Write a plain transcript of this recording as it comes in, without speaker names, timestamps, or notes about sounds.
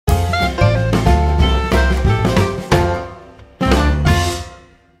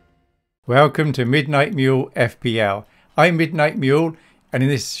Welcome to Midnight Mule FPL. I'm Midnight Mule, and in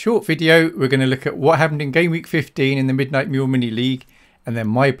this short video we're going to look at what happened in Game Week 15 in the Midnight Mule Mini League and then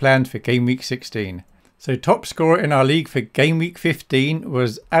my plans for Game Week 16. So top scorer in our league for Game Week 15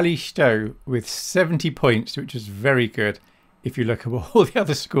 was Ali Stowe with 70 points, which is very good. If you look at what all the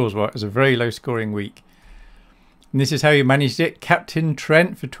other scores were, it was a very low scoring week. And this is how he managed it. Captain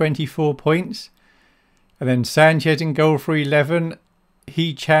Trent for 24 points. And then Sanchez in goal for 11.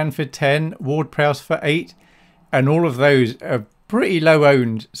 He-Chan for 10. Ward-Prowse for 8. And all of those are pretty low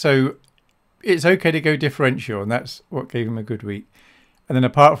owned. So it's okay to go differential. And that's what gave him a good week. And then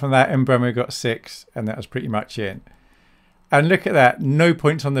apart from that, Mbeumo got 6. And that was pretty much it. And look at that. No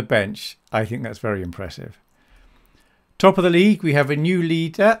points on the bench. I think that's very impressive. Top of the league, we have a new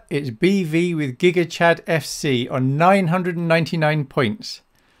leader. It's BV with Giga Chad FC on 999 points.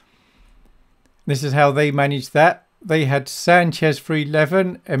 This is how they managed that. They had Sanchez for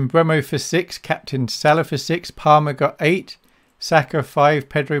 11, Mbeumo for 6, Captain Salah for 6, Palmer got 8, Saka 5,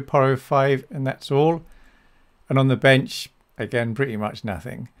 Pedro Porro 5, and that's all. And on the bench, again, pretty much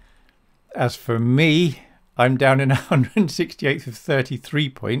nothing. As for me, I'm down in 168th of 33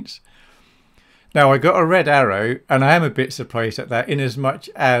 points. Now, I got a red arrow, and I am a bit surprised at that, in as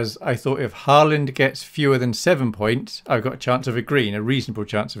much as I thought if Haaland gets fewer than 7 points, I've got a chance of a green, a reasonable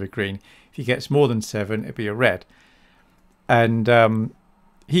chance of a green. If he gets more than 7, it'd be a red. And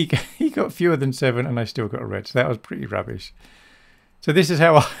he got fewer than 7, and I still got a red, so that was pretty rubbish. So this is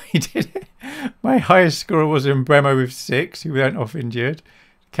how I did it. My highest scorer was Mbeumo with 6, who went off injured.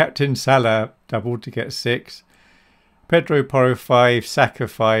 Captain Salah doubled to get 6. Pedro Porro 5, Saka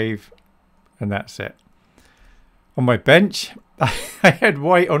 5. And that's it. On my bench, I had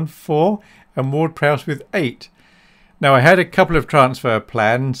White on 4 and Ward-Prowse with 8. Now, I had a couple of transfer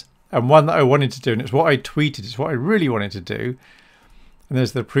plans and one that I wanted to do, and it's what I tweeted. It's what I really wanted to do. And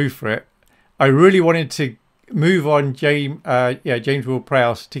there's the proof for it. I really wanted to move on James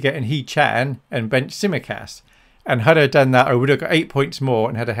Ward-Prowse to get in He-Chan and bench Simicast. And had I done that, I would have got 8 points more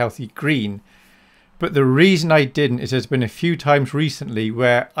and had a healthy green. But the reason I didn't is there's been a few times recently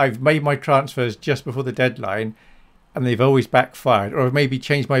where I've made my transfers just before the deadline and they've always backfired, or I've maybe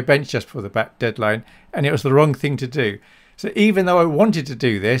changed my bench just before the deadline and it was the wrong thing to do. So even though I wanted to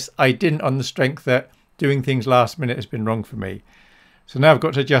do this, I didn't, on the strength that doing things last minute has been wrong for me. So now I've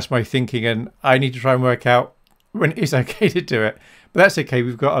got to adjust my thinking and I need to try and work out when it's okay to do it. But that's okay.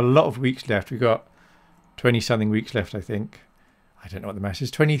 We've got a lot of weeks left. We've got 20-something weeks left, I think. I don't know what the mass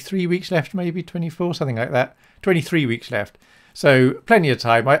is, 23 weeks left, maybe 24, something like that. 23 weeks left. So plenty of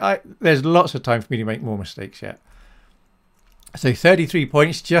time. There's lots of time for me to make more mistakes yet. So 33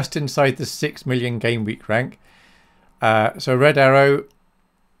 points, just inside the 6 million game week rank. So red arrow,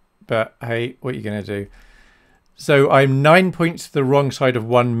 but hey, what are you going to do? So I'm 9 points to the wrong side of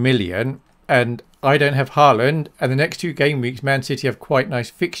 1 million, and I don't have Haaland. And the next 2 game weeks, Man City have quite nice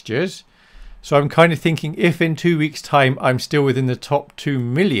fixtures. So I'm kind of thinking if in 2 weeks' time I'm still within the top 2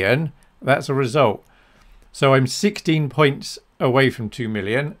 million, that's a result. So I'm 16 points away from 2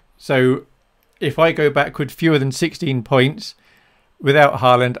 million. So if I go backward fewer than 16 points without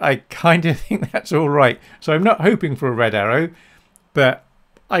Haaland, I kind of think that's all right. So I'm not hoping for a red arrow, but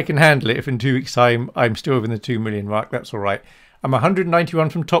I can handle it if in 2 weeks' time I'm still within the 2 million mark. That's all right. I'm 191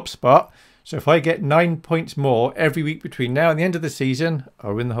 from top spot. So if I get 9 points more every week between now and the end of the season,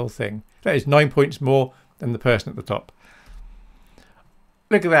 I'll win the whole thing. That is 9 points more than the person at the top.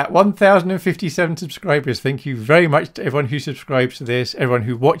 Look at that, 1,057 subscribers. Thank you very much to everyone who subscribes to this, everyone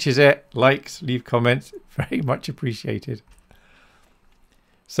who watches it, likes, leave comments. Very much appreciated.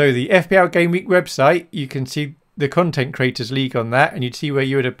 So the FPL Game Week website, you can see the Content Creators League on that, and you'd see where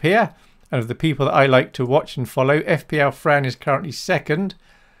you would appear. And of the people that I like to watch and follow, FPL Fran is currently second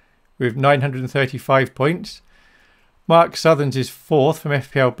with 935 points. Mark Southerns is 4th from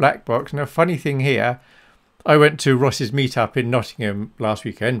FPL Black Box. Now, funny thing here, I went to Ross's meetup in Nottingham last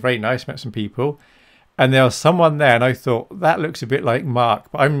weekend. Very nice, met some people. And there was someone there, and I thought, that looks a bit like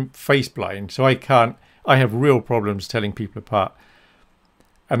Mark. But I'm face blind, so I have real problems telling people apart.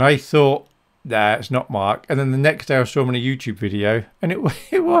 And I thought, nah, it's not Mark. And then the next day I saw him on a YouTube video, and it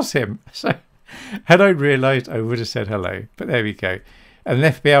was him. So had I realised, I would have said hello. But there we go. And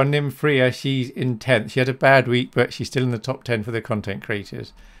FPL Nimfria, she's in 10th. She had a bad week, but she's still in the top 10 for the content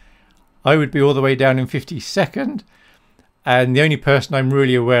creators. I would be all the way down in 52nd. And the only person I'm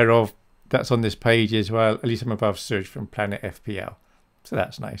really aware of that's on this page is, well, at least I'm above Surge from Planet FPL. So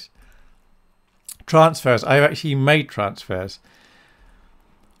that's nice. Transfers. I've actually made transfers.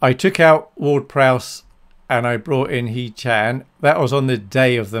 I took out Ward-Prowse and I brought in He-Chan. That was on the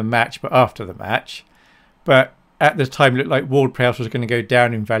day of the match, but after the match. But at the time it looked like Ward Prowse was going to go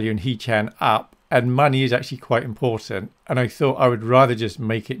down in value and He-Chan up, and money is actually quite important, and I thought I would rather just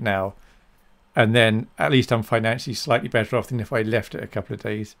make it now, and then at least I'm financially slightly better off than if I left it a couple of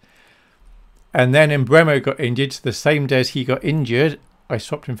days. And then Mbeumo got injured, so the same day as he got injured I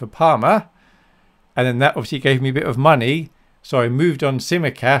swapped him for Palmer, and then that obviously gave me a bit of money, so I moved on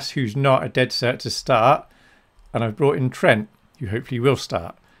Tsimikas, who's not a dead cert to start, and I've brought in Trent, who hopefully will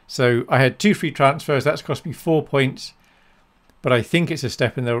start. So I had 2 free transfers. That's cost me 4 points, but I think it's a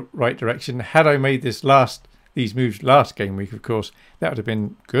step in the right direction. Had I made these moves last game week, of course, that would have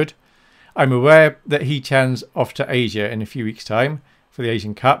been good. I'm aware that He-Chan's off to Asia in a few weeks' time for the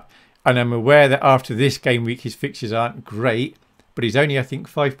Asian Cup, and I'm aware that after this game week his fixtures aren't great, but he's only, I think,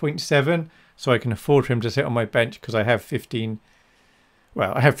 5.7, so I can afford for him to sit on my bench because I have 13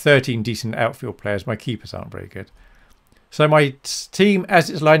 decent outfield players. My keepers aren't very good. So my team, as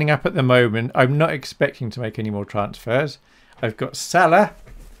it's lining up at the moment, I'm not expecting to make any more transfers. I've got Salah.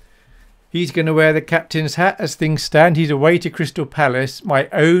 He's going to wear the captain's hat as things stand. He's away to Crystal Palace. My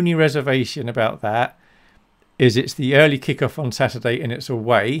only reservation about that is it's the early kickoff on Saturday and it's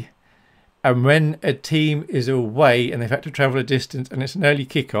away. And when a team is away and they've had to travel a distance and it's an early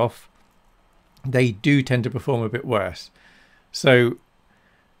kickoff, they do tend to perform a bit worse. So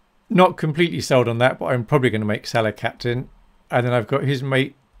not completely sold on that, but I'm probably going to make Salah captain. And then I've got his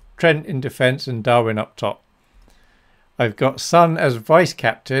mate Trent in defence and Darwin up top. I've got Son as vice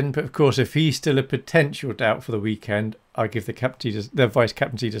captain, but of course if he's still a potential doubt for the weekend, I'll give the vice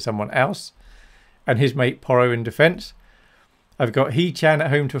captaincy to someone else. And his mate Porro in defence. I've got He-Chan at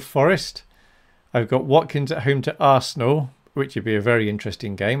home to Forest. I've got Watkins at home to Arsenal, which would be a very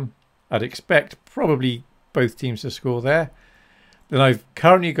interesting game. I'd expect probably both teams to score there. Then I've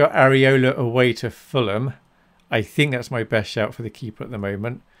currently got Areola away to Fulham. I think that's my best shout for the keeper at the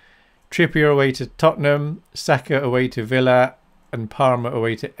moment. Trippier away to Tottenham, Saka away to Villa, and Palmer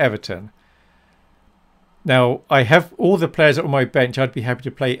away to Everton. Now, I have all the players on my bench. I'd be happy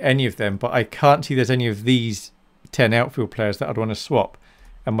to play any of them, but I can't see there's any of these 10 outfield players that I'd want to swap.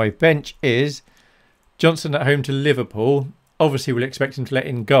 And my bench is Johnson at home to Liverpool. Obviously, we'll expect him to let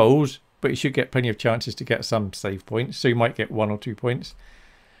in goals, but he should get plenty of chances to get some save points, so he might get 1 or 2 points.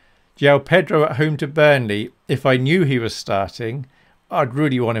 João Pedro at home to Burnley. If I knew he was starting, I'd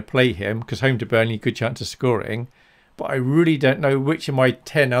really want to play him because home to Burnley, good chance of scoring. But I really don't know which of my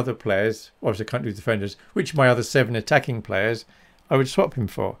 10 other players, obviously I can't do defenders, which of my other 7 attacking players I would swap him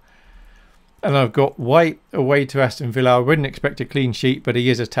for. And I've got White away to Aston Villa. I wouldn't expect a clean sheet, but he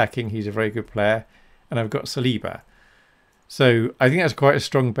is attacking. He's a very good player. And I've got Saliba. So I think that's quite a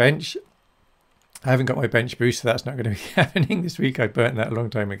strong bench. I haven't got my bench boost, so that's not going to be happening this week. I burnt that a long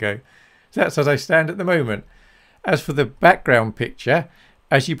time ago. So that's as I stand at the moment. As for the background picture,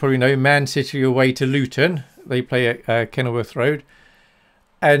 as you probably know, Man City away to Luton. They play at Kenilworth Road.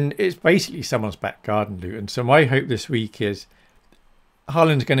 And it's basically someone's back garden, Luton. So my hope this week is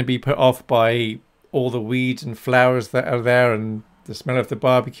Haaland's going to be put off by all the weeds and flowers that are there and the smell of the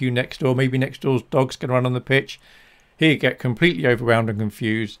barbecue next door. Maybe next door's dog's going to run on the pitch. He'd get completely overwhelmed and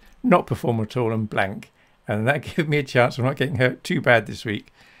confused, not perform at all and blank. And that gives me a chance of not getting hurt too bad this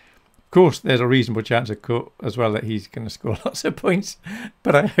week. Of course, there's a reasonable chance as well that he's going to score lots of points,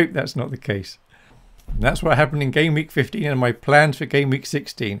 but I hope that's not the case. And that's what happened in Game Week 15 and my plans for Game Week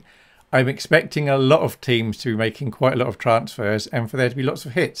 16. I'm expecting a lot of teams to be making quite a lot of transfers and for there to be lots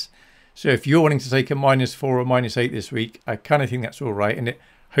of hits. So if you're wanting to take a -4 or -8 this week, I kind of think that's all right and it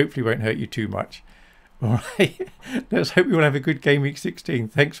hopefully won't hurt you too much. All right, let's hope you all have a good Game Week 16.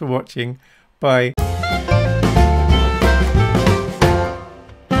 Thanks for watching. Bye.